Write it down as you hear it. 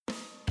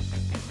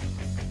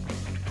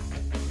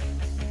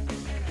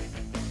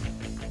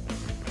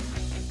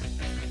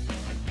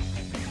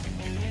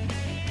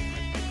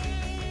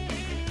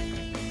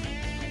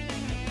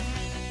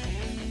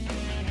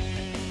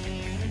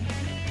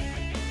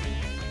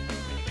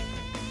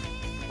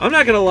I'm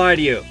not going to lie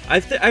to you. I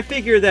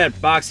figure that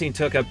boxing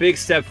took a big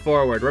step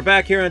forward. We're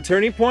back here on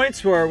Turning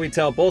Points where we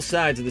tell both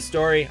sides of the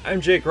story.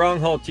 I'm Jake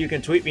Rongholt. You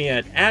can tweet me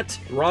at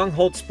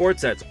Rongholt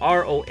Sports. That's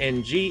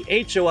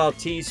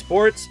RONGHOLT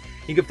Sports.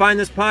 You can find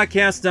this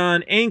podcast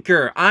on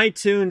Anchor,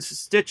 iTunes,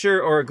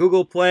 Stitcher, or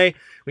Google Play.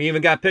 We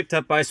even got picked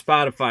up by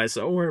Spotify,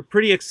 so we're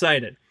pretty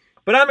excited.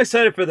 But I'm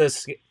excited for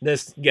this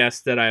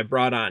guest that I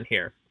brought on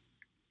here.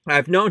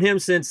 I've known him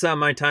since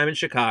my time in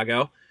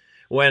Chicago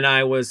when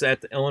I was at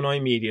the Illinois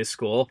Media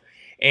School,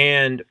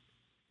 and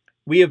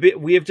we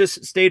have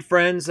just stayed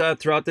friends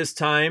throughout this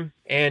time.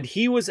 And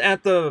he was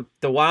at the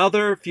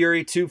Wilder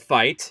Fury 2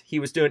 fight. He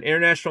was doing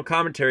international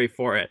commentary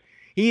for it.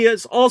 He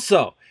is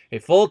also a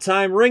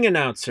full-time ring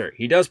announcer.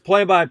 He does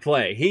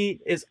play-by-play.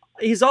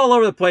 He's all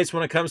over the place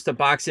when it comes to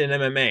boxing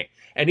and MMA.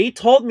 And he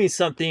told me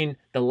something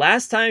the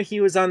last time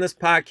he was on this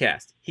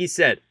podcast. He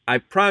said, "I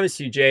promise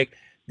you, Jake,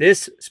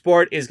 this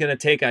sport is going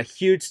to take a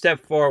huge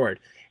step forward."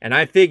 And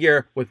I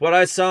figure with what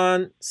I saw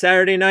on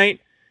Saturday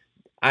night,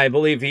 I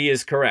believe he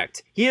is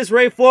correct. He is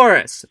Ray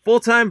Flores,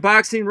 full-time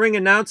boxing ring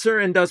announcer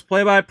and does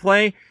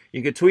play-by-play.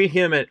 You can tweet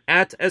him at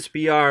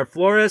SBR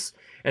Flores.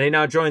 And he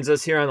now joins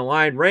us here on the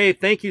line. Ray,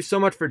 thank you so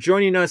much for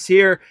joining us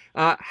here.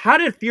 How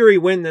did Fury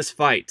win this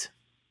fight?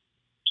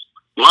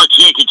 Well,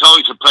 Jake, it's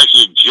always a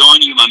pleasure to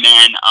join you, my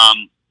man.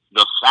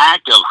 The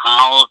fact of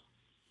how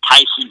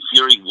Tyson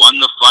Fury won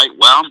the fight,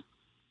 well,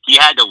 he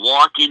had to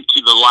walk into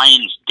the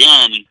lion's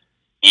den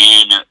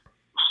and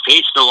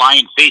face the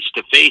lion face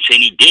to face,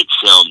 and he did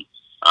so.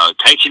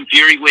 Tyson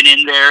Fury went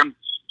in there.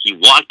 He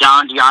walked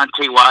down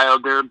Deontay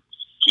Wilder.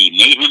 He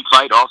made him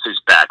fight off his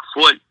back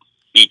foot.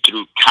 He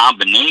threw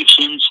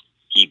combinations.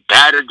 He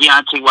battered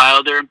Deontay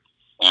Wilder,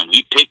 and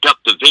he picked up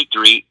the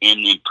victory in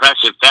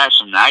impressive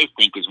fashion. I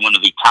think is one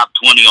of the top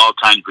 20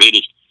 all-time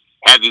greatest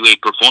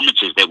heavyweight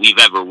performances that we've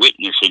ever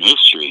witnessed in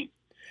history.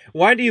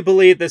 Why do you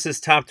believe this is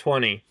top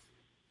 20?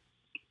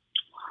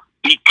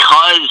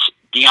 Because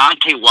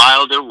Deontay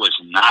Wilder was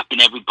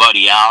knocking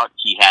everybody out.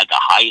 He had the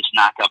highest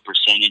knockout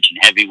percentage in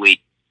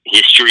heavyweight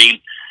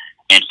history.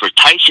 And for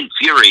Tyson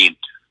Fury,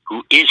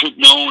 who isn't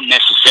known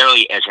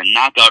necessarily as a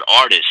knockout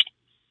artist,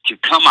 to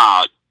come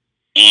out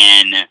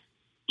and,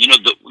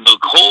 the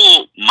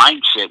whole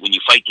mindset when you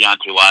fight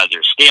Deontay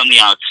Wilder, stay on the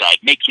outside,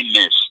 make him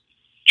miss,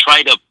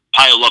 try to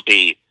pile up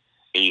a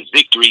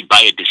victory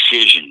by a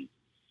decision.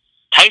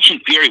 Tyson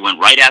Fury went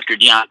right after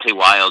Deontay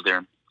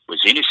Wilder,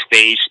 was in his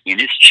face, in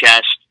his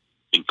chest,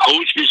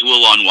 imposed his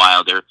will on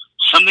Wilder,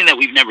 something that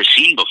we've never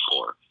seen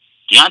before.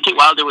 Deontay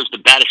Wilder was the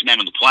baddest man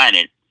on the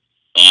planet,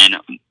 and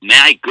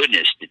my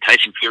goodness, did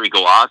Tyson Fury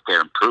go out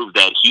there and prove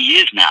that he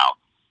is now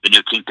the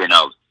new kingpin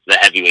of the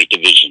heavyweight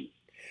division.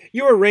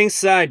 You were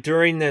ringside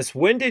during this.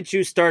 When did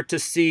you start to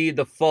see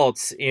the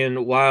faults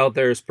in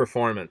Wilder's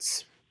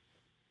performance?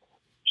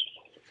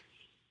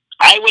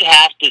 I would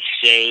have to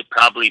say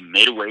probably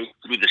midway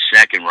through the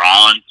second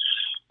round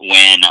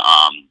when,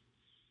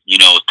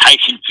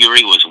 Tyson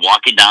Fury was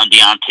walking down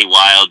Deontay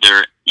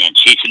Wilder and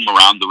chasing him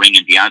around the ring,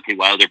 and Deontay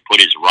Wilder put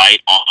his right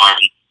arm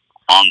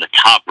on the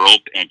top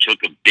rope and took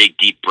a big,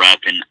 deep breath.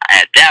 And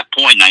at that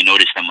point, I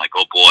noticed, I'm like,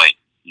 oh boy,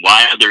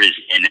 Wilder is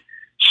in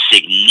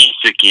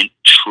significant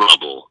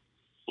trouble.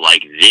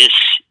 Like, this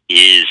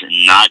is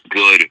not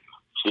good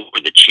for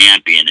the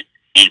champion.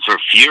 And for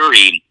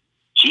Fury,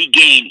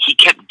 he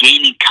kept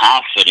gaining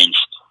confidence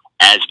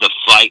as the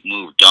fight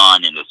moved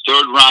on. In the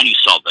third round, you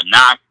saw the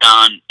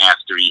knockdown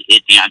after he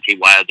hit Deontay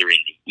Wilder in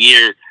the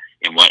ear.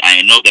 And what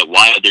I know that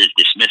Wilder's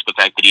dismissed the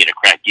fact that he had a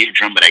cracked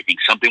eardrum, but I think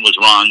something was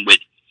wrong with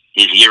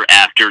his ear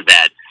after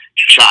that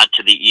shot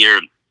to the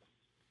ear.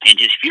 And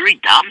just Fury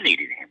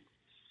dominated him.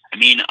 I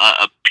mean,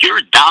 a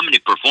pure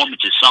dominant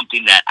performance is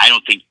something that I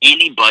don't think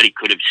anybody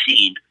could have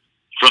seen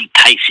from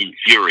Tyson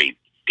Fury.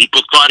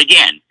 People thought,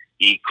 again,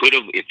 he could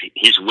have, if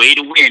his way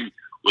to win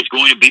was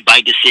going to be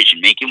by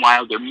decision, making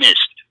Wilder miss,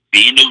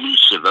 being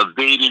elusive,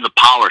 evading the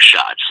power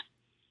shots.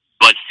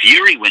 But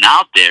Fury went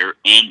out there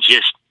and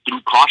just threw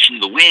caution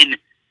to the wind,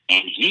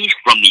 and he,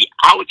 from the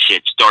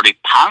outset, started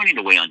pounding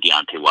away on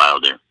Deontay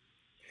Wilder.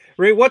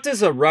 Ray, what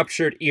does a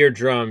ruptured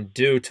eardrum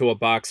do to a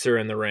boxer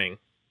in the ring?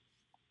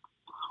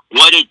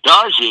 What it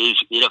does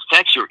is it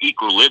affects your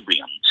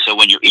equilibrium. So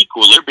when your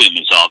equilibrium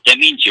is off, that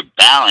means your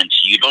balance,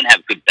 you don't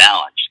have good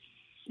balance.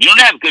 You don't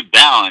have good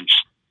balance,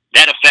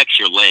 that affects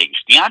your legs.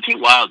 Deontay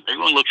Wilder,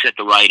 everyone looks at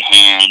the right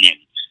hand and,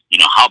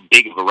 how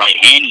big of a right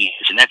hand he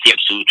is, and that's the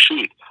absolute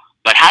truth.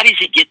 But how does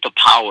he get the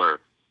power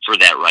for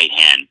that right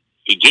hand?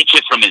 He gets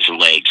it from his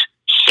legs,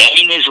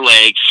 setting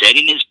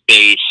his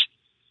base,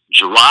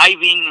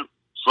 driving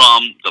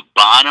from the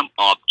bottom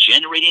up,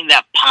 generating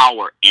that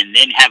power, and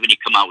then having it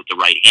come out with the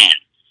right hand.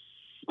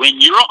 When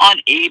you're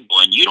unable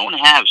and you don't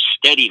have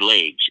steady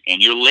legs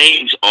and your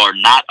legs are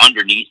not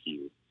underneath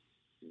you,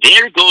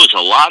 there goes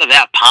a lot of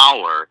that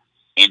power,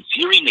 and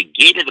Fury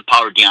negated the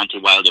power of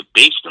Deontay Wilder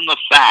based on the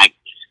fact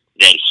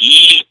that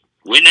he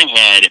went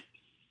ahead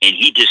and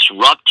he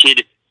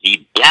disrupted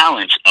the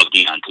balance of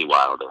Deontay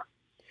Wilder.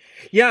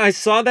 Yeah, I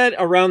saw that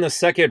around the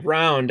second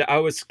round. I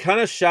was kind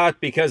of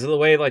shocked because of the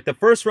way, like the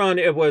first round,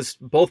 it was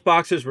both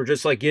boxers were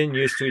just like getting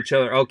used to each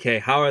other. Okay,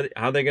 how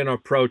are they going to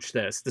approach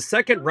this? The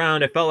second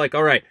round, it felt like,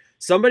 all right,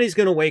 somebody's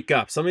going to wake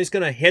up, somebody's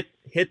going to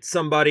hit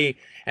somebody,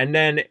 and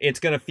then it's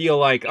going to feel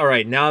like, all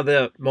right, now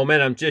the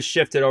momentum just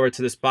shifted over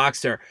to this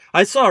boxer.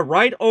 I saw a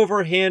right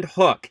overhand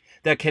hook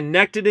that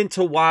connected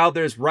into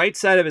Wilder's right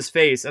side of his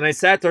face, and I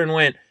sat there and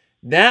went,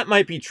 that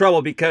might be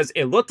trouble, because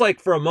it looked like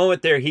for a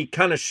moment there he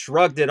kind of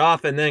shrugged it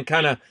off and then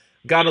kind of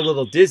got a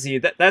little dizzy.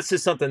 That's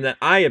just something that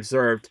I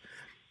observed.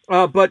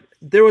 But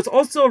there was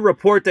also a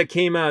report that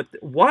came out.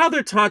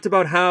 Wilder talked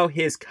about how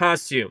his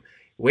costume,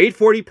 weighed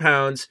 40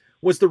 pounds,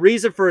 was the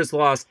reason for his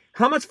loss.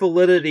 How much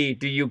validity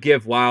do you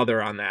give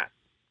Wilder on that?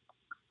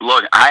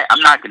 Look, I'm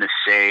not going to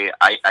say,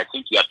 I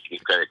think you have to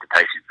give credit to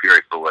Tyson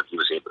Fury for what he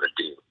was able to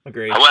do.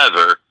 Agreed.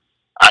 However,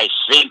 I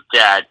think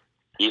that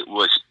it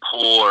was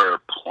poor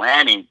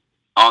planning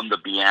on the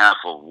behalf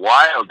of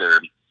Wilder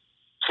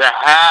to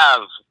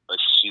have a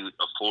suit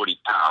of 40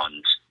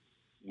 pounds,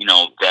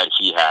 that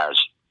he has.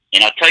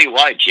 And I'll tell you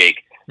why,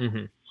 Jake.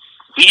 Mm-hmm.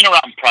 Being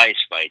around prize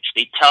fights,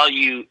 they tell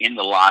you in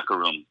the locker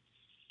room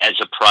as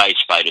a prize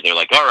fighter, they're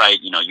like, all right,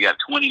 you have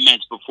 20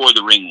 minutes before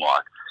the ring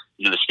walk.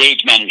 The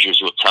stage managers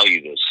will tell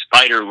you this.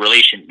 Fighter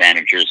relations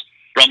managers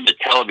from the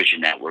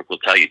television network will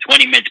tell you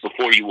 20 minutes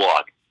before you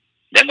walk.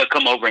 Then they'll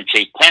come over and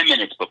say 10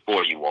 minutes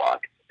before you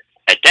walk.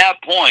 At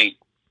that point,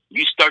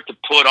 you start to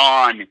put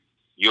on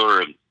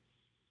your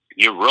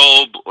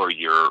robe or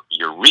your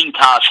ring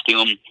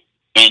costume,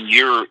 and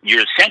you're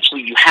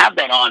essentially, you have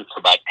that on for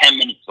about 10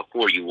 minutes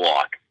before you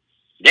walk.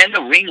 Then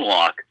the ring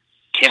walk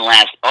can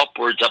last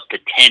upwards up to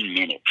 10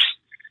 minutes.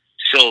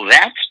 So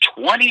that's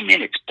 20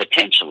 minutes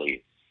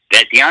potentially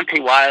that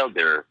Deontay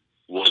Wilder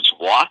was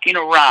walking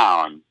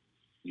around,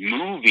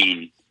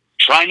 moving,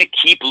 trying to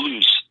keep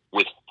loose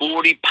with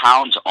 40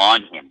 pounds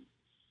on him.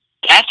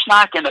 That's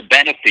not going to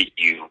benefit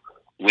you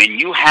when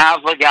you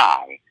have a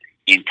guy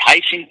in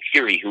Tyson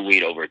Fury who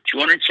weighed over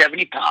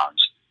 270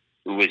 pounds,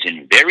 who was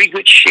in very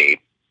good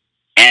shape,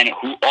 and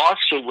who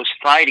also was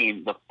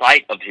fighting the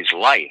fight of his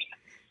life.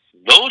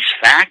 Those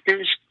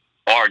factors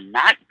are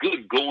not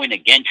good going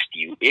against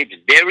you. It's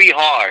very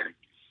hard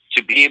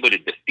to be able to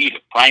defeat a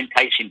prime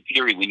Tyson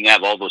Fury when you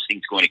have all those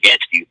things going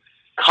against you.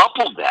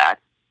 Couple that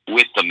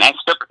with the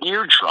messed up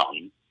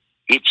eardrum,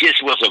 it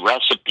just was a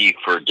recipe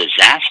for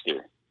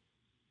disaster.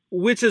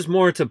 Which is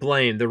more to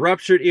blame, the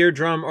ruptured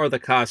eardrum or the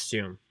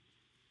costume?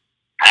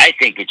 I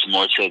think it's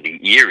more so the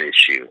ear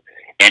issue.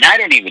 And I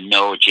don't even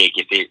know, Jake,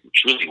 if it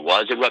truly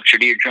was a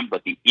ruptured eardrum,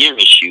 but the ear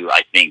issue,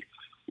 I think,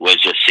 was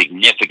a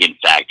significant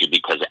factor,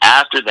 because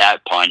after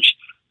that punch,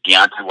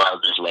 Deontay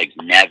Wilder's legs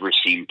never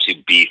seemed to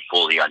be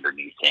fully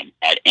underneath him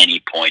at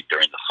any point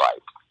during the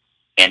fight.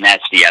 And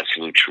that's the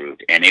absolute truth.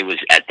 And it was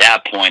at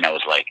that point I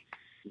was like,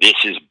 this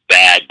is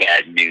bad,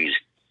 bad news.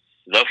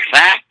 The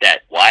fact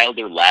that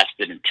Wilder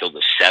lasted until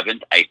the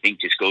 7th, I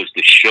think just goes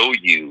to show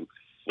you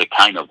the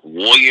kind of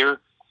warrior,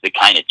 the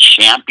kind of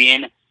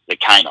champion, the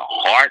kind of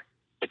heart,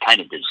 the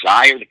kind of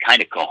desire, the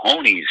kind of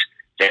cojones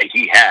that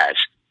he has.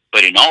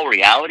 But in all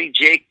reality,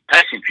 Jake,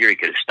 Tyson Fury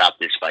could have stopped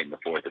this fight in the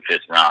 4th or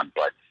 5th round,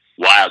 but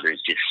Wilder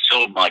is just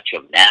so much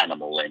of an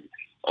animal and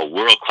a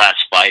world-class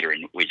fighter,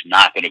 and was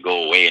not going to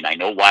go away. And I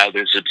know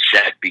Wilder's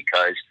upset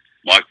because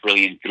Mark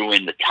Brilliant threw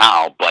in the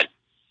towel, but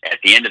at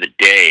the end of the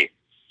day,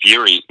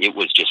 Fury, it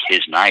was just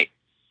his night.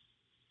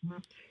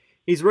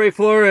 He's Ray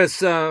Flores,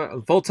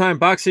 full-time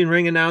boxing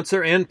ring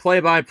announcer and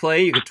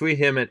play-by-play. You can tweet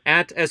him at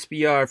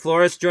 @SBR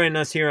Flores. Joining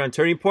us here on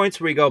Turning Points,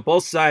 where we go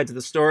both sides of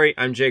the story.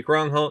 I'm Jake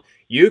Rongholt.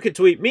 You can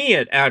tweet me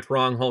at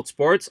 @Rongholt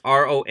Sports,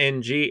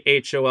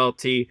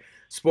 RONGHOLT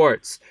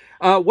Sports.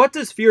 What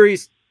does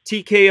Fury's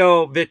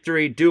TKO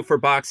victory do for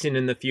boxing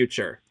in the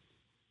future?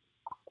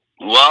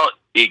 Well,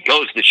 it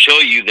goes to show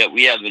you that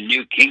we have a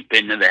new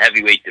kingpin in the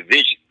heavyweight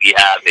division. We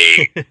have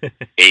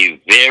a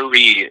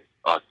very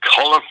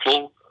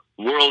colorful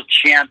world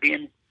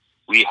champion.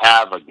 We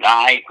have a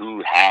guy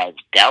who has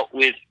dealt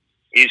with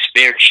his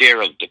fair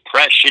share of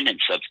depression and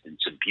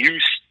substance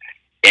abuse.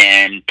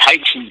 And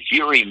Tyson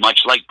Fury,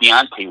 much like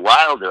Deontay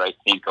Wilder, I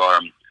think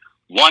are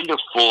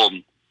wonderful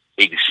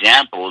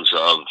examples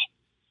of,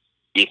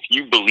 if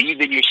you believe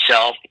in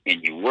yourself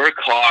and you work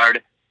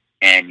hard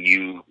and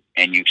you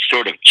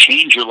sort of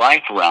change your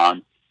life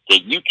around,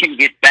 that you can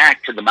get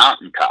back to the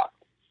mountaintop.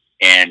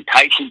 And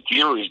Tyson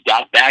Fury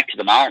got back to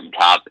the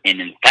mountaintop in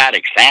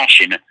emphatic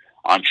fashion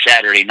on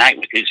Saturday night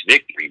with his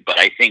victory. But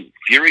I think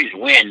Fury's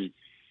win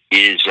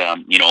is,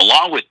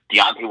 along with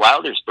Deontay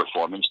Wilder's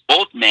performance,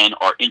 both men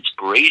are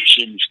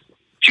inspirations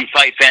to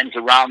fight fans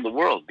around the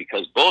world,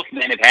 because both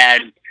men have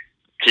had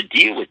to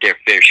deal with their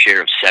fair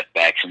share of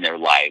setbacks in their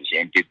lives.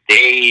 And did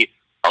they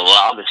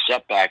allow the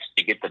setbacks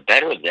to get the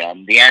better of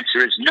them? The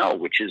answer is no,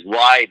 which is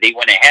why they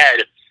went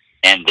ahead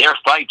and their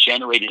fight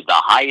generated the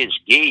highest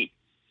gate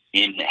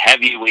in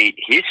heavyweight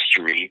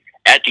history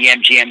at the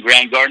MGM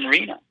Grand Garden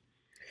Arena.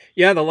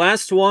 Yeah,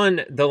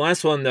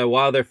 the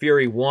Wilder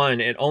Fury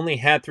won, it only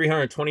had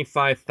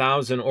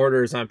 325,000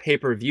 orders on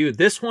pay-per-view.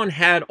 This one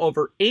had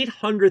over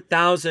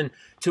 800,000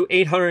 to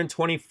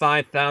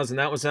 825,000.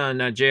 That was on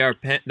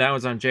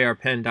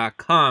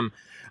JRPen.com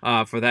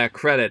for that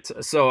credit.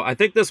 So I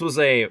think this was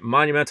a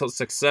monumental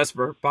success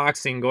for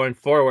boxing going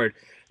forward.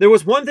 There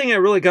was one thing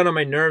that really got on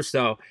my nerves,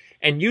 though,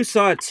 and you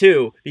saw it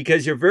too,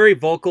 because you're very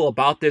vocal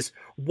about this.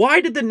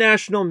 Why did the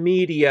national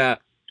media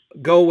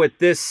go with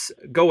this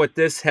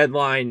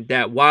headline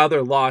that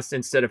Wilder lost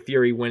instead of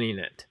Fury winning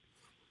it?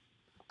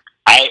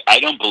 I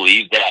don't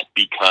believe that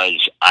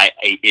because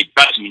it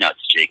drives me nuts,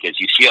 Jake, as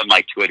you see on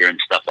my Twitter and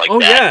stuff like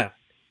that. Oh,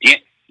 yeah.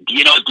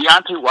 You know,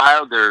 Deontay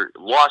Wilder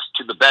lost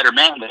to the better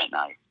man that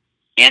night,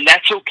 and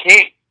that's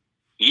okay.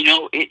 You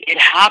know, it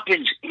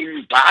happens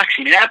in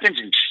boxing. It happens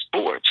in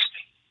sports.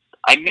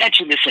 I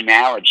mentioned this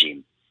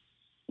analogy.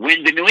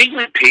 When the New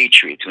England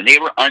Patriots, when they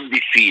were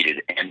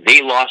undefeated and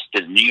they lost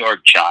to the New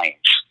York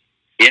Giants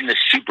in the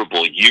Super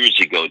Bowl years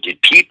ago,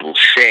 did people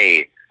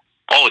say,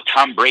 oh,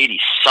 Tom Brady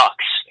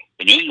sucks,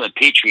 the New England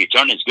Patriots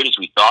aren't as good as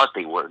we thought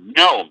they were?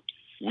 No.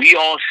 We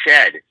all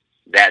said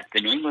that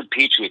the New England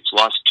Patriots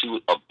lost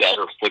to a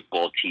better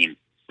football team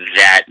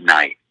that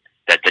night,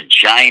 that the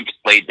Giants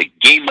played the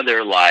game of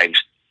their lives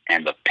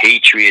and the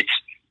Patriots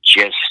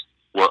just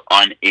were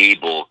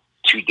unable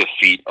to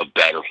defeat a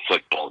better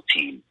football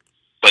team.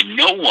 But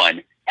no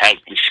one has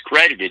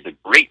discredited the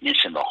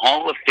greatness and the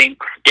Hall of Fame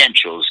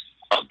credentials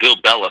of Bill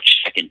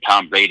Belichick and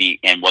Tom Brady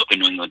and what the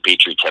New England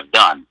Patriots have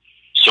done.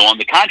 So on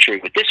the contrary,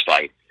 with this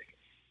fight,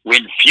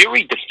 when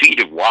Fury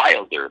defeated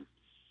Wilder,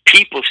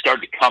 people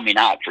started coming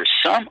out for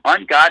some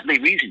ungodly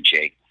reason,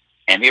 Jake,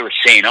 and they were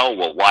saying, oh,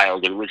 well,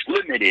 Wilder was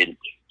limited.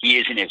 He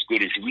isn't as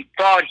good as we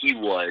thought he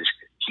was.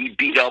 He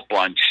beat up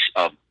on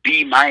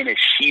B-,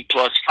 C+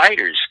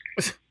 fighters.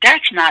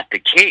 That's not the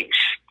case.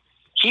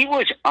 He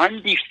was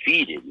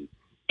undefeated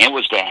and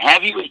was the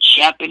heavyweight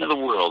champion of the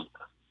world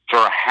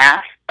for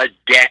half a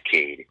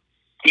decade.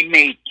 He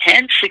made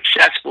 10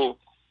 successful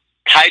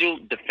title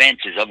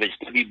defenses of his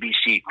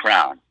WBC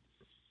crown.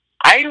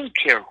 I don't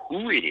care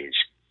who it is.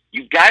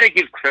 You've got to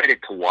give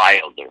credit to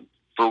Wilder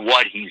for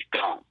what he's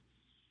done.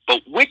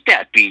 But with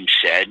that being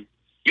said,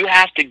 you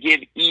have to give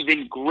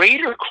even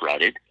greater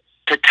credit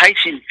to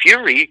Tyson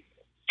Fury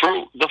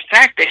for the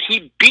fact that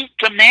he beat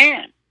the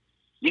man.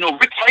 You know,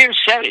 Ric Flair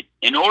said it.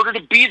 In order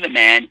to be the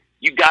man,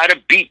 you got to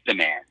beat the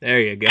man.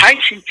 There you go.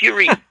 Tyson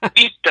Fury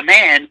beat the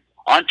man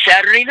on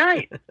Saturday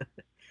night.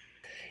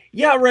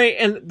 Yeah, Ray,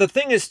 and the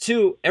thing is,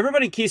 too,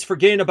 everybody keeps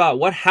forgetting about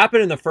what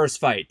happened in the first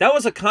fight. That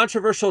was a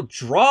controversial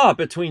draw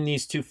between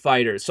these two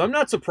fighters, so I'm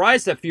not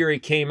surprised that Fury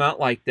came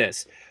out like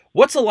this.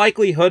 What's the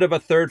likelihood of a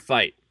third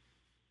fight?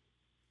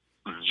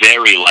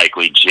 Very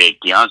likely, Jake.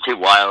 Deontay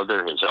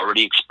Wilder has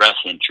already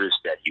expressed interest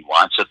that he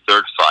wants a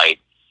third fight.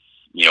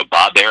 You know,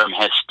 Bob Arum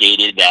has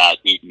stated that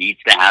it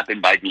needs to happen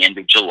by the end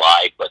of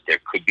July, but there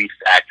could be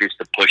factors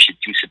to push it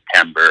to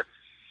September.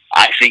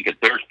 I think a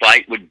third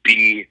fight would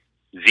be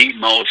the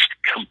most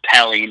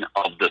compelling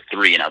of the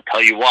three, and I'll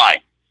tell you why.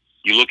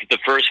 You look at the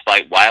first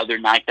fight, Wilder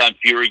knocked down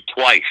Fury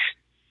twice.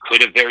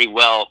 Could have very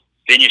well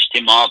finished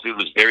him off. It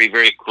was very,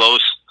 very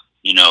close.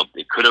 You know,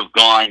 it could have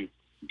gone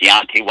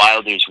Deontay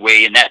Wilder's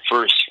way in that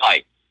first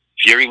fight.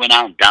 Fury went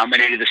out and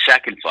dominated the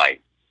second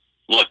fight.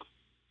 Look,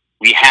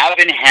 we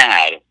haven't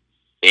had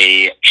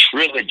a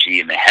trilogy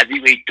in the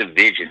heavyweight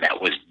division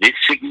that was this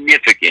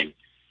significant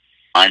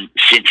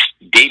since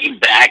dating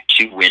back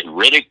to when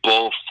Riddick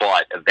Bowe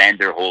fought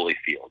Evander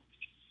Holyfield.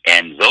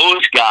 And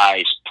those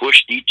guys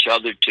pushed each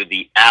other to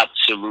the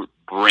absolute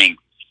brink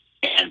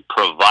and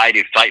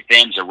provided fight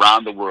fans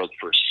around the world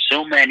for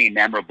so many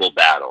memorable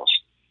battles.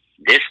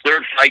 This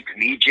third fight, to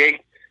me, Jay,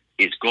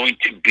 is going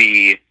to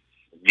be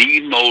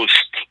the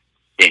most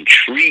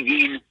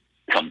intriguing,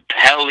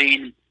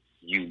 compelling,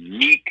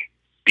 unique,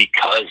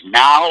 because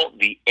now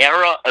the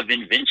era of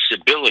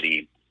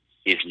invincibility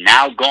is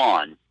now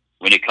gone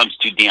when it comes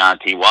to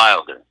Deontay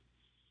Wilder.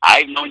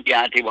 I've known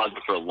Deontay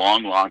Wilder for a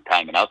long, long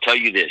time, and I'll tell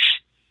you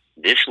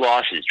this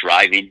loss is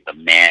driving the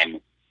man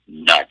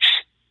nuts.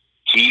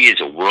 He is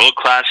a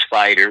world-class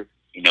fighter.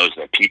 He knows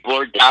that people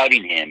are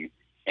doubting him,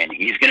 and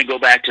he's going to go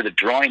back to the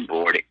drawing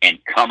board and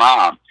come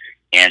on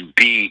and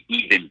be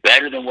even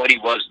better than what he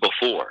was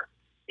before.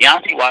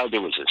 Deontay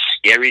Wilder was a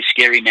scary,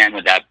 scary man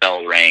when that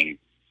bell rang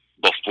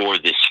before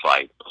this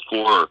fight,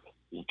 before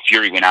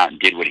Fury went out and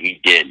did what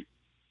he did.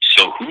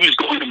 So who's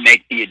going to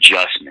make the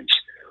adjustments?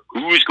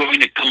 Who is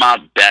going to come out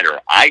better?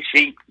 I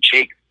think,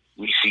 Jake,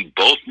 we see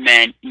both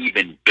men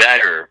even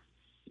better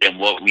than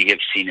what we have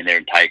seen in their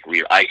entire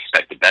career. I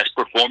expect the best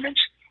performance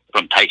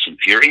from Tyson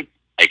Fury.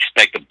 I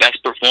expect the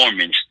best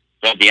performance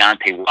from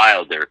Deontay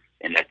Wilder.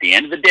 And at the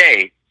end of the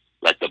day,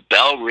 let the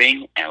bell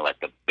ring and let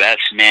the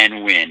best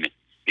man win.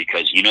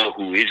 Because you know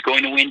who is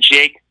going to win,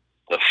 Jake?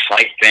 The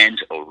fight fans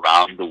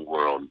around the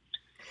world.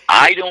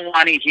 I don't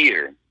want to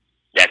hear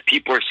that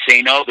people are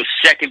saying, oh, the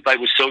second fight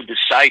was so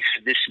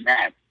decisive, this and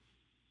that.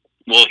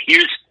 Well,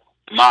 here's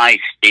my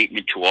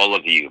statement to all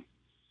of you.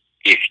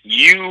 if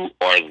you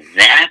are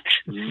that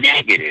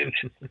negative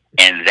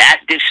and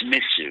that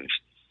dismissive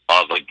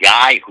of a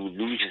guy who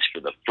loses for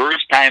the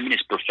first time in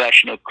his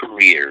professional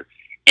career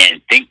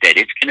and think that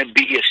it's going to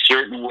be a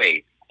certain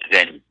way,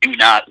 then do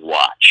not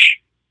watch.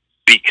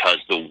 Because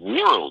the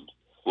world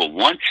will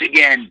once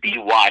again be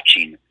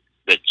watching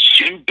the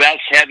two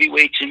best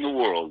heavyweights in the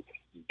world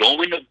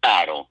go into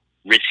battle,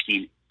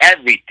 risking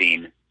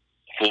everything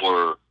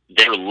for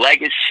their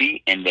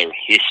legacy and their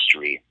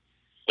history.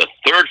 The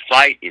third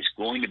fight is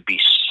going to be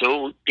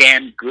so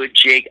damn good,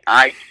 Jake.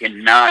 I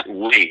cannot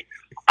wait.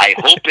 I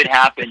hope it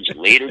happens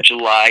later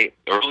July,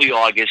 early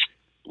August.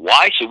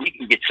 Why? So we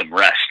can get some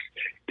rest.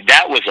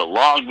 That was a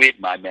long week,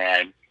 my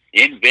man.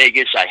 In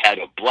Vegas, I had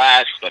a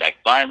blast, but I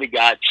finally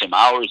got some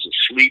hours of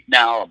sleep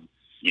now. I'm,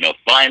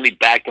 finally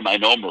back to my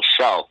normal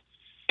self.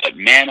 But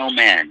man, oh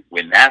man,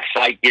 when that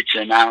fight gets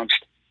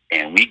announced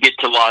and we get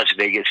to Las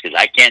Vegas, because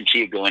I can't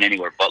see it going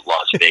anywhere but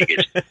Las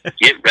Vegas,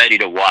 get ready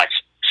to watch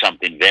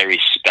something very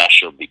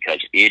special, because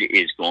it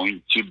is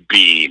going to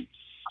be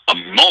a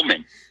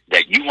moment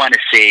that you want to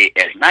say,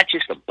 as not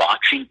just a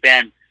boxing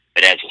fan,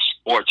 but as a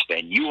sports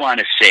fan, you want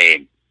to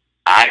say,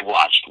 I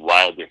watched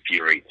Wilder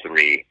Fury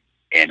 3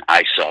 and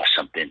I saw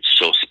something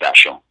so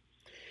special.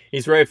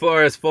 He's Ray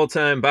Flores,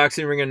 full-time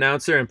boxing ring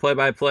announcer and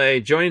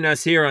play-by-play, joining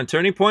us here on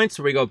Turning Points,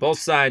 where we go both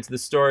sides of the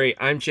story.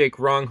 I'm Jake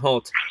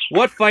Rongholt.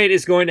 What fight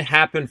is going to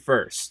happen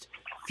first?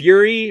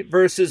 Fury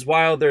versus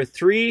Wilder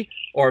 3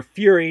 or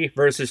Fury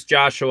versus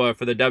Joshua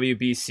for the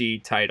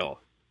WBC title?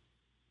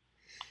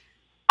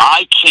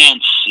 I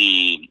can't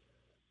see.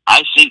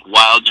 I think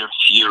Wilder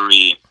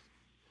Fury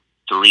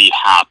 3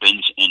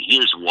 happens, and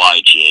here's why,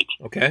 Jake.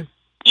 Okay.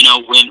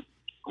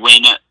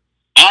 When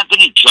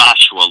Anthony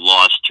Joshua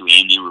lost to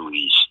Andy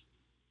Ruiz,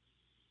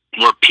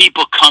 were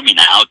people coming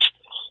out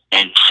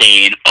and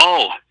saying,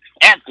 oh,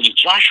 Anthony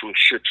Joshua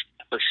should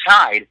step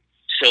aside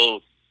so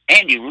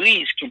Andy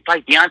Ruiz can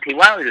fight Deontay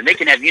Wilder and they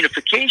can have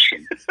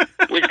unification?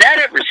 Was that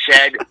ever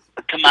said,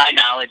 to my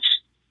knowledge?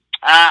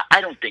 I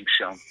don't think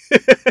so.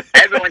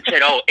 Everyone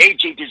said, oh,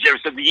 AJ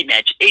deserves the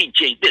rematch,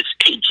 AJ this,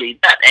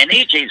 AJ that. And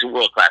AJ's a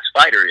world-class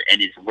fighter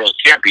and is a world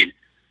champion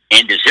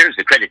and deserves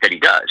the credit that he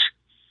does.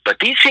 But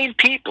these same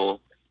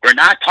people were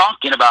not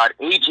talking about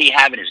AJ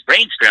having his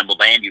brain scrambled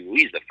by Andy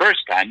Ruiz the first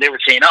time. They were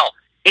saying, oh,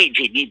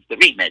 AJ needs the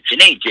rematch, and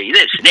AJ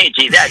this, and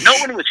AJ that. No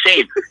one was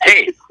saying,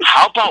 hey,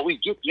 how about we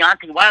get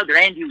Deontay Wilder,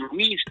 Andy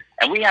Ruiz,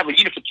 and we have a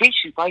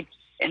unification fight,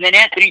 and then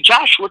Anthony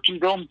Joshua can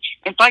go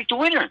and fight the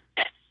winner.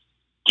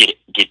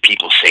 Did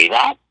people say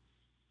that?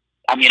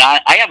 I mean,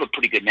 I have a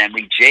pretty good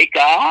memory, Jake.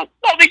 No,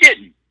 they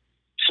didn't.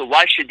 So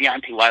why should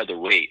Deontay Wilder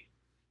wait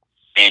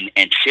and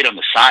sit on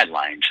the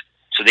sidelines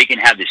so they can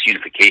have this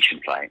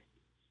unification fight?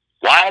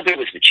 Wilder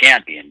was the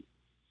champion.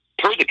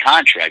 Per the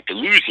contract, the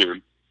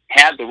loser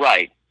had the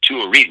right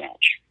to a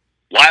rematch.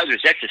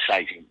 Wilder's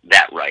exercising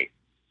that right.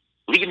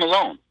 Leave him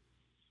alone.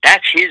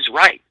 That's his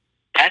right.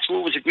 That's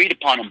what was agreed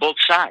upon on both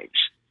sides.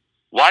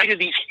 Why do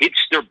these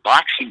hipster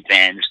boxing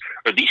fans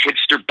or these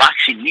hipster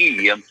boxing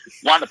media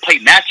want to play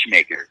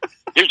matchmaker?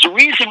 There's a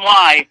reason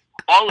why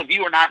all of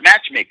you are not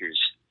matchmakers.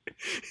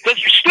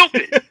 Because you're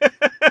stupid.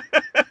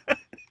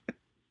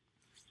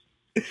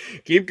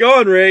 Keep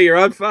going, Ray. You're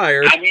on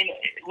fire. I mean,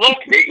 look,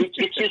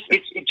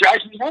 it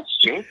drives me nuts,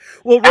 Jay.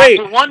 Well, Ray,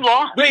 after one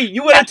loss, Ray,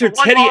 you went after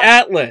Teddy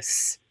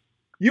Atlas.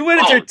 You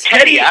went after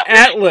Teddy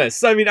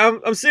Atlas. I mean,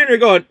 I'm sitting here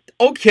going,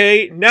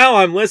 okay, now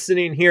I'm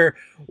listening here.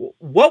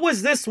 What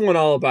was this one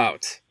all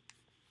about?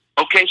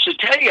 Okay, so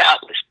Teddy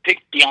Atlas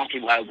picked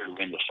Deontay Wilder to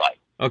win the fight.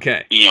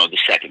 Okay. The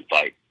second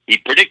fight. He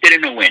predicted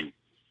him to win.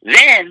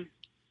 Then,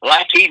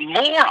 like a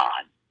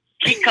moron,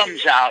 he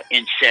comes out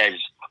and says,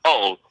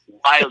 oh,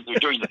 Wilder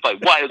during the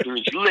fight, Wilder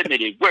is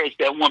limited. Where's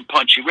that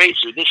one-punch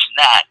eraser? This and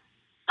that.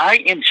 I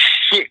am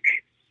sick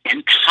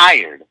and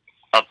tired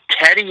of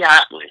Teddy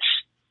Atlas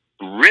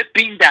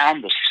ripping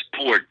down the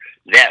sport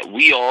that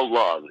we all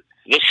love.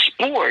 The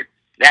sport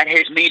that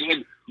has made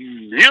him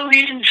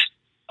millions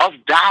of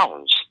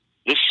dollars.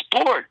 The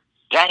sport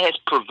that has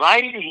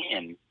provided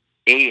him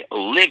a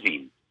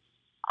living.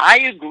 I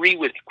agree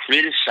with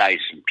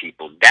criticizing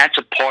people. That's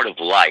a part of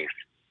life.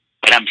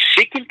 But I'm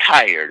sick and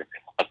tired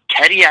of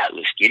Teddy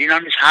Atlas getting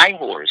on his high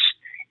horse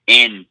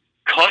and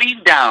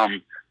cutting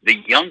down the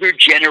younger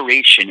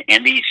generation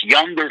and these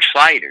younger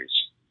fighters.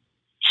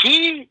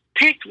 He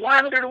picked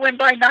Wilder to win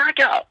by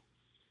knockout.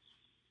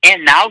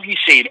 And now he's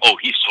saying, oh,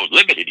 he's so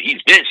limited.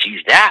 He's this,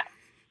 he's that.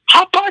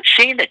 How about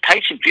saying that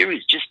Tyson Fury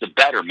is just a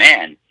better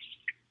man?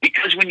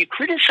 Because when you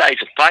criticize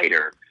a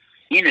fighter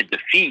in a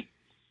defeat,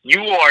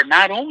 you are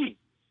not only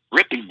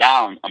ripping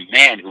down a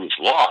man who has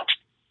lost,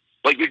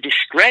 but you're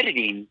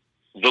discrediting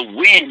the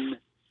win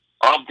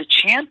of the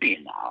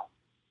champion now.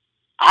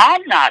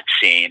 I'm not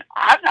going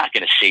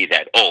to say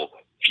that, oh,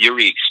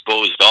 Fury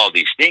exposed all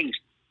these things.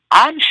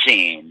 I'm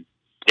saying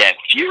that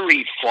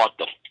Fury fought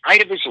the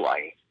fight of his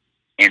life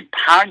and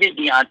pounded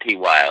Deontay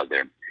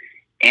Wilder,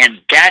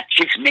 and that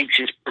just makes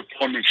his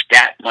performance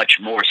that much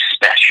more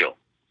special.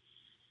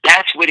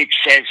 That's what it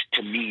says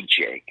to me,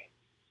 Jake.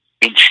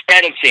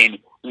 Instead of saying,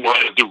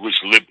 Wilder was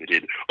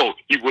limited. Oh,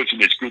 he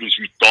wasn't as good as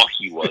we thought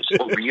he was.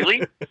 Oh, really?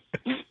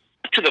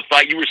 To the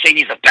fight, you were saying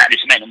he's the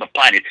baddest man on the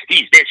planet.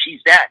 He's this,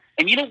 he's that.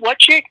 And you know what,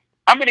 Chick?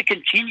 I'm going to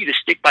continue to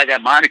stick by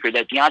that moniker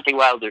that Deontay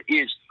Wilder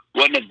is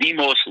one of the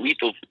most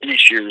lethal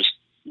finishers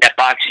that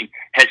boxing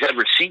has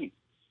ever seen.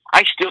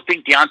 I still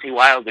think Deontay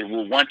Wilder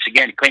will once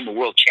again claim a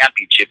world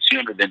championship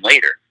sooner than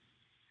later.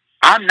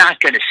 I'm not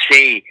going to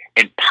say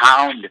and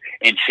pound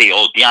and say,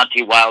 oh,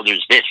 Deontay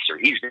Wilder's this or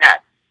he's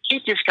that. He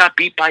just got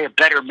beat by a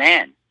better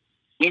man.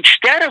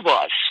 Instead of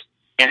us,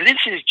 and this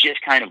is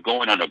just kind of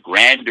going on a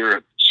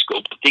grander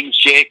scope of things,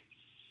 Jake,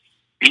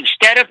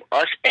 instead of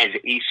us as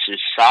a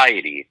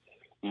society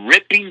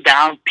ripping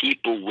down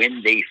people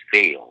when they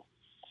fail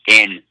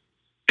and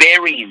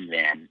burying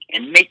them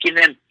and making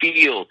them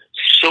feel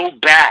so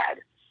bad,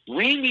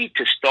 we need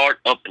to start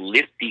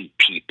uplifting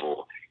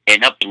people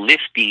and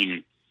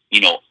uplifting,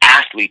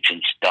 athletes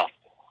and stuff.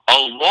 A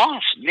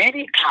loss,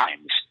 many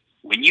times,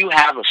 when you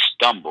have a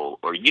stumble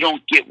or you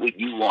don't get what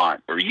you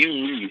want or you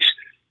lose,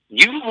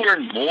 you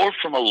learn more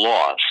from a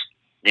loss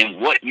than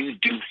what you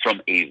do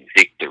from a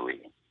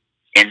victory.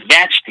 And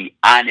that's the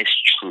honest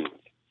truth.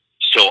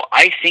 So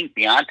I think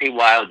Deontay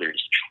Wilder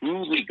is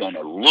truly going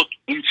to look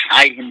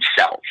inside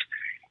himself,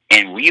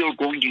 and we are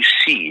going to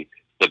see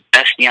the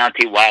best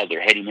Deontay Wilder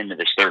heading into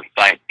this third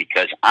fight,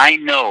 because I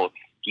know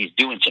he's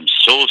doing some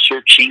soul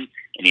searching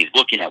and he's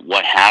looking at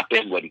what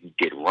happened, what he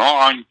did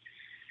wrong.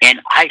 And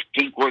I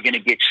think we're going to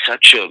get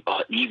such a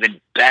even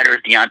better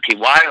Deontay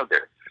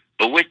Wilder.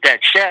 But with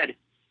that said,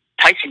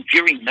 Tyson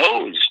Fury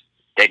knows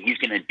that he's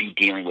going to be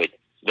dealing with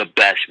the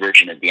best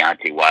version of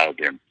Deontay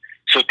Wilder.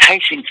 So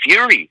Tyson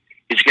Fury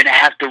is going to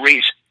have to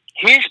raise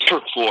his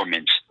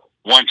performance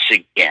once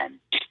again.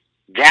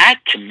 That,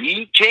 to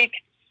me, Jake,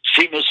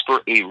 signals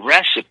for a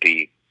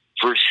recipe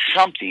for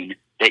something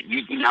that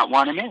you do not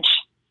want to miss.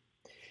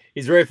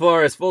 He's Ray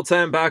Flores,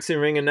 full-time boxing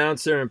ring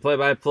announcer and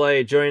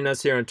play-by-play, joining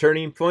us here on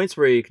Turning Points,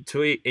 where you can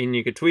tweet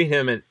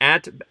him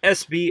at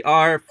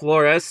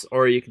SBR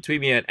or you can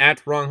tweet me at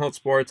Rongholt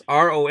Sports,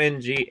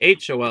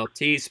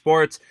 RONGHOLT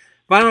Sports.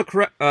 Final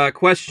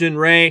question,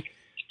 Ray.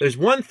 There's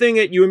one thing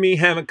that you and me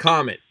have in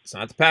common. It's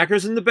not the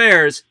Packers and the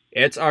Bears.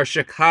 It's our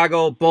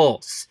Chicago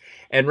Bulls.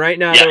 And right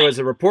now there was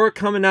a report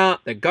coming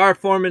out that Gar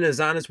Forman is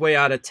on his way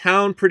out of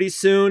town pretty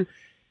soon.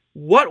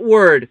 What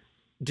word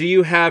do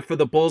you have for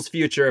the Bulls'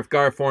 future if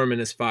Gar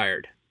Forman is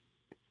fired?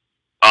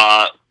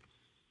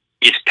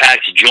 Is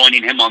Pax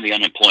joining him on the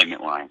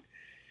unemployment line?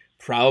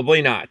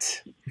 Probably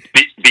not.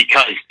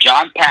 Because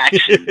John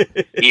Paxson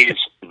is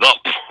the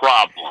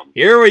problem.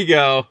 Here we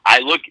go. I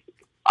look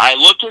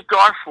at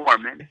Gar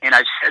Forman, and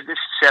I've said this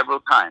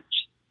several times.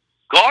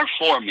 Gar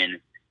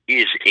Forman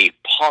is a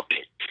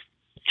puppet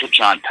to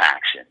John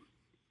Paxson.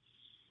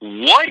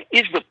 What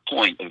is the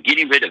point of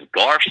getting rid of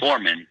Gar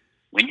Forman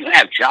when you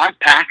have John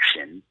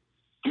Paxson,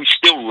 who's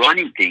still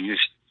running things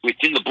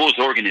within the Bulls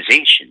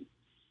organization?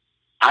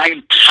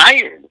 I'm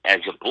tired as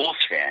a Bulls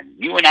fan,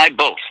 you and I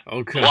both,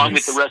 along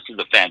with the rest of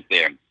the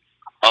fanfare,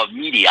 of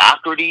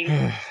mediocrity,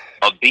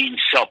 of being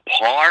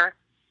subpar.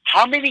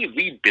 How many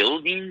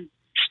rebuilding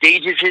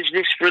stages is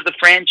this for the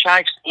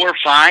franchise? 4 or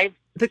 5?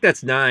 I think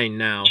that's 9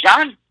 now.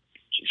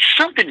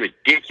 Something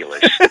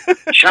ridiculous.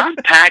 John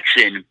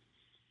Paxson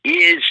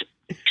is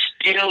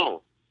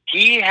still,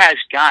 he has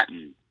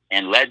gotten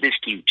and led this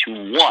team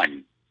to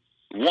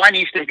one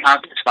Eastern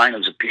Conference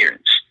Finals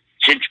appearance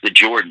since the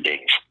Jordan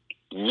days.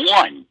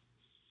 One.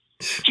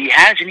 He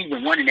hasn't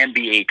even won an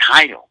NBA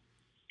title.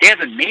 They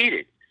haven't made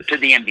it to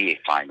the NBA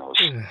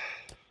Finals.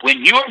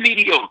 When you're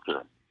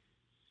mediocre,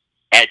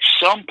 at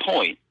some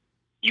point,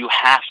 you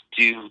have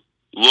to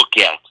look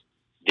at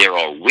there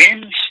are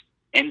wins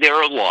and there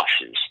are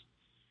losses.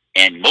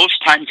 And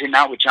most times than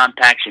not with John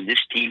Paxson, this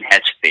team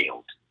has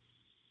failed.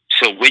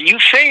 So when you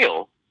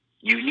fail,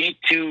 you need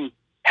to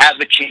have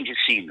a change of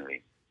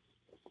scenery.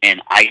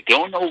 And I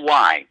don't know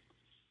why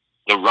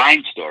the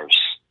Reinsdorfs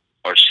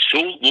are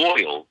so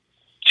loyal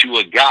to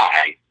a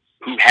guy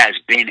who has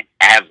been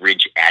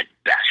average at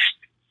best.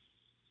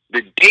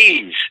 The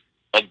days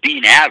of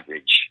being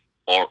average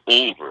are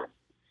over.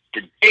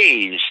 The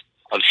days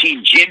of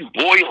seeing Jim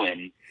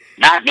Boylan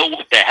not know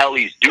what the hell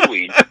he's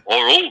doing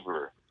are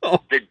over.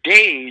 The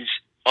days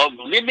of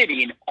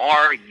limiting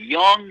our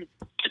young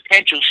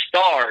potential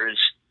stars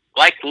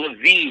like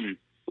Levine,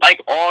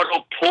 like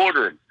Otto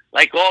Porter,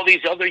 like all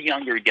these other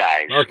younger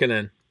guys,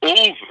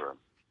 over,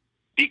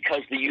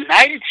 because the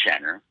United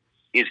Center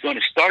is going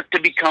to start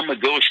to become a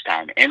ghost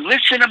town. And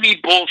listen to me,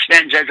 Bulls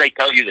fans, as I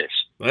tell you this.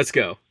 Let's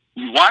go.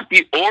 You want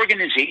the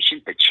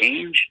organization to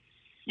change?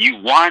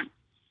 You want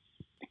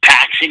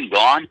Paxson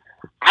gone?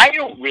 I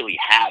don't really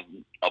have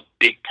a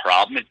big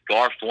problem with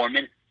Gar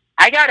Forman.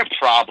 I got a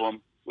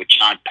problem with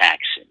John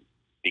Paxson,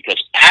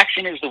 because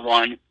Paxson is the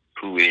one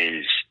who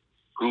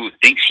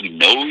thinks he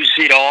knows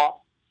it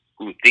all,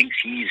 who thinks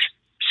he's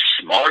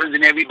smarter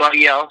than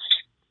everybody else.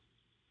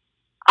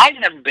 I've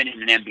never been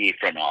in an NBA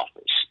front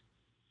office,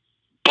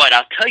 but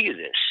I'll tell you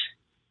this.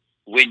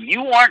 When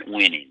you aren't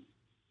winning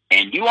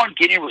and you aren't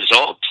getting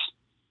results,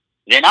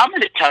 then I'm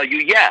going to tell you,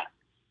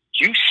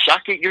 you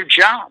suck at your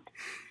job.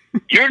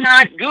 You're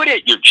not good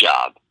at your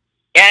job.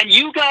 And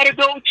you got to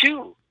go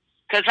too.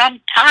 Because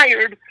I'm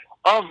tired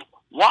of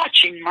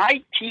watching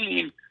my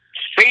team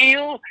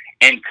fail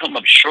and come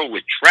up short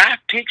with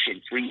draft picks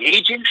and free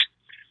agents.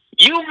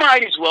 You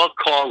might as well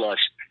call us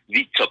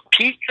the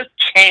Topeka,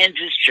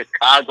 Kansas,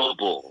 Chicago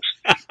Bulls,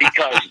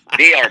 because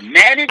they are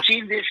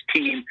managing this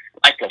team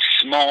like a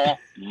small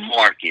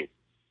market.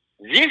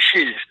 This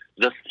is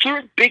the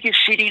third biggest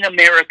city in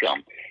America.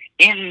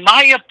 In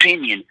my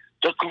opinion,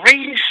 the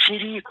greatest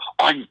city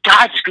on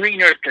God's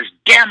green earth, because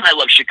damn, I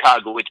love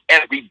Chicago with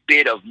every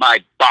bit of my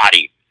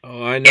body.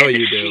 Oh, I know and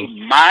you to do.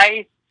 see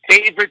my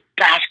favorite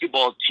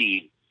basketball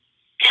team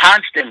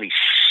constantly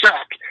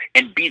suck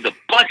and be the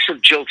butts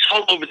of jokes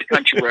all over the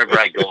country wherever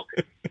I go,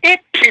 it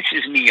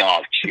pisses me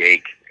off,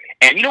 Jake.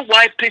 And you know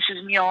why it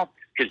pisses me off?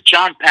 Because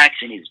John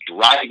Paxson is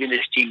driving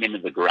this team into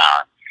the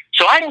ground.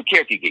 So I don't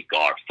care if you get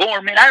Gar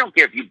Forman. I don't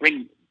care if you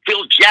bring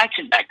Phil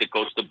Jackson back to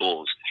coach the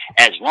Bulls.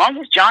 As long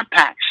as John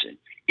Paxson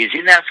is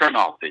in that front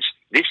office,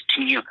 this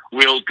team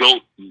will go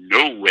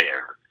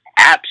nowhere.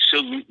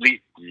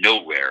 Absolutely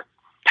nowhere.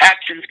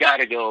 Paxson's got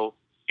to go,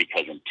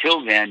 because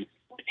until then,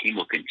 the team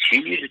will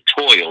continue to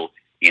toil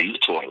in the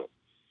toilet.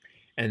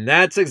 And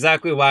that's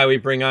exactly why we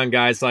bring on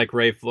guys like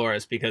Ray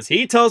Flores, because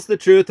he tells the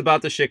truth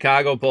about the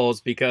Chicago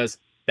Bulls, because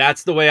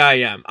that's the way I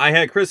am. I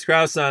had Chris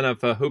Krause on of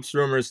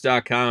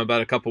hoopsrumors.com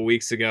about a couple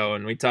weeks ago,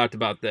 and we talked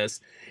about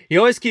this. He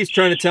always keeps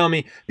trying to tell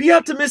me, be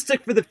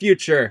optimistic for the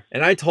future.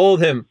 And I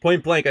told him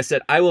point blank, I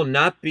said, I will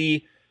not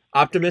be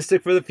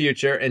optimistic for the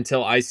future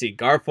until I see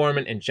Gar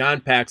Forman and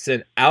John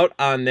Paxson out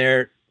on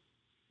their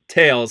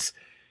tails,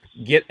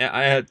 get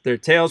their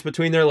tails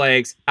between their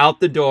legs, out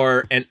the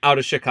door and out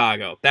of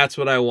Chicago. That's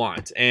what I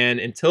want. And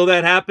until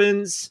that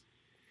happens,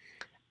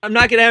 I'm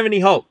not going to have any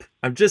hope.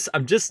 I'm just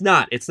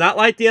not. It's not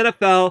like the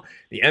NFL.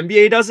 The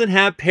NBA doesn't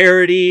have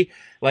parity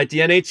like the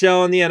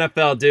NHL and the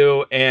NFL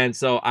do. And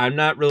so I'm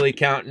not really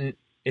counting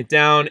it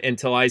down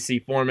until I see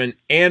Forman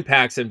and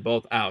Paxson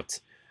both out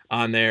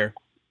on their,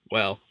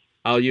 well,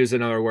 I'll use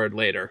another word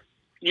later.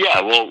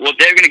 Yeah, well,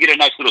 they're going to get a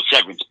nice little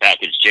severance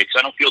package, Jake, so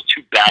I don't feel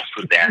too bad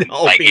for them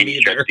No, by me any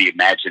stretch neither. of the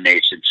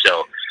imagination.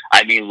 So,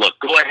 I mean, look,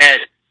 go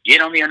ahead,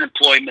 get on the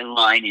unemployment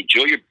line,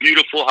 enjoy your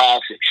beautiful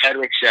house, et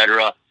cetera, et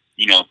cetera.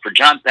 You know, for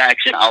John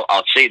Paxson,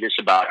 I'll say this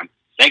about him.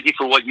 Thank you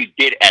for what you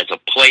did as a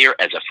player,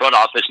 as a front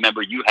office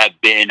member. You have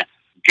been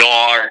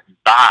garbage.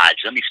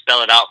 Let me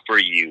spell it out for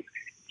you.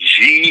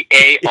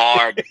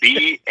 Garbage.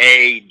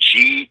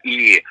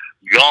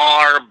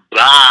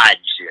 Garbage.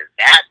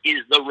 That is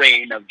the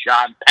reign of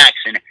John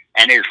Paxson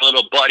and his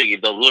little buddy,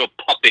 the little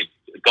puppet,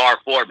 Gar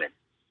Forman.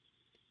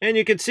 And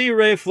you can see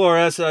Ray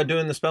Flores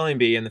doing the spelling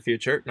bee in the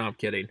future. No, I'm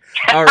kidding.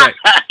 All right.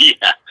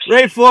 Yeah.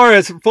 Ray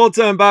Flores,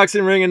 full-time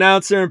boxing ring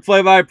announcer and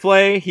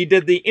play-by-play. He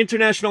did the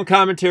international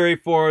commentary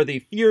for the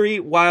Fury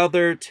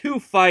Wilder 2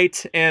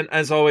 fight. And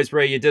as always,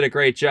 Ray, you did a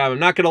great job. I'm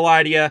not going to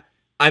lie to you.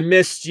 I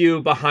missed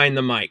you behind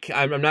the mic.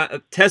 I'm not.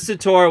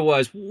 Tessitore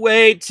was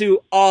way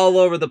too all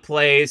over the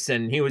place,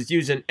 and he was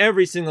using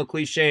every single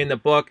cliche in the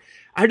book.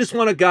 I just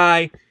want a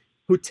guy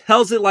who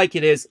tells it like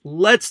it is,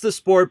 lets the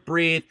sport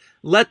breathe,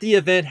 let the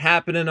event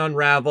happen and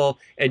unravel,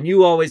 and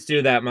you always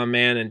do that, my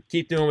man, and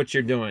keep doing what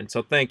you're doing.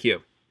 So thank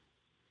you.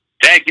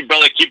 Thank you,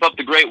 brother. Keep up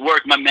the great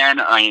work, my man.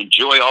 I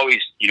enjoy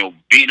always,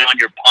 being on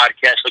your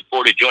podcast. Look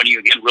forward to joining you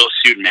again real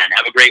soon, man.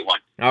 Have a great one.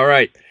 All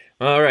right.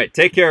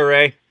 Take care,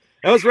 Ray.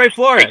 That was Ray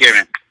Flores. Take care,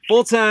 man.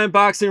 Full-time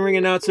boxing ring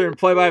announcer and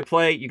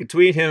play-by-play. You can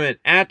tweet him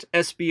at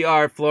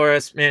SBR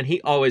Flores. Man,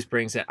 he always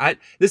brings it.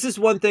 This is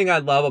one thing I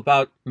love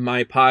about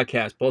my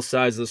podcast, Both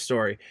Sides of the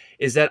Story,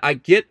 is that I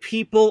get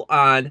people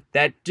on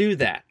that do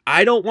that.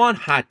 I don't want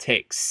hot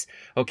takes,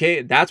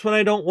 okay? That's what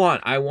I don't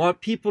want. I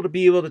want people to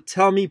be able to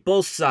tell me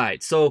both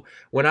sides. So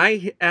when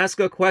I ask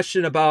a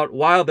question about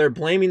Wilder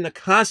blaming the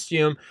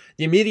costume,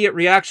 the immediate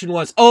reaction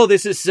was, oh,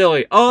 this is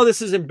silly. Oh,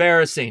 this is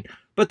embarrassing.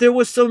 But there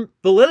was some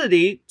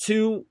validity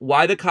to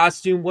why the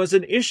costume was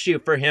an issue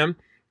for him,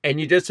 and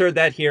you just heard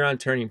that here on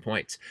Turning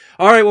Points.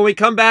 All right, when we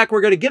come back,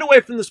 we're going to get away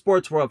from the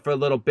sports world for a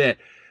little bit,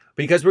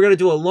 because we're going to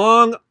do a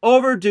long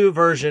overdue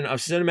version of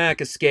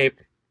Cinematic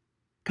Escape.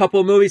 A couple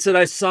of movies that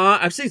I saw.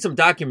 I've seen some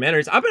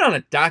documentaries. I've been on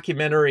a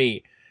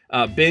documentary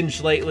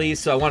binge lately,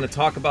 so I want to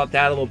talk about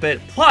that a little bit.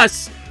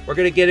 Plus, we're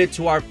going to get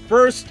into our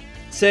first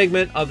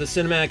segment of the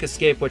Cinematic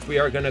Escape, which we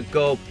are going to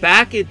go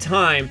back in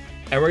time,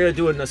 and we're going to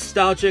do a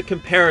nostalgia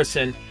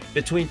comparison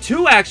between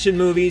two action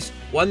movies,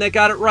 one that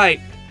got it right,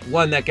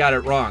 one that got it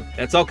wrong.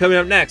 That's all coming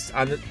up next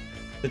on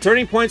the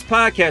Turning Points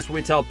podcast, where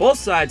we tell both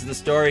sides of the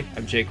story.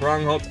 I'm Jake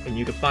Rongholt, and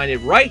you can find it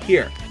right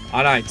here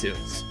on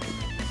iTunes.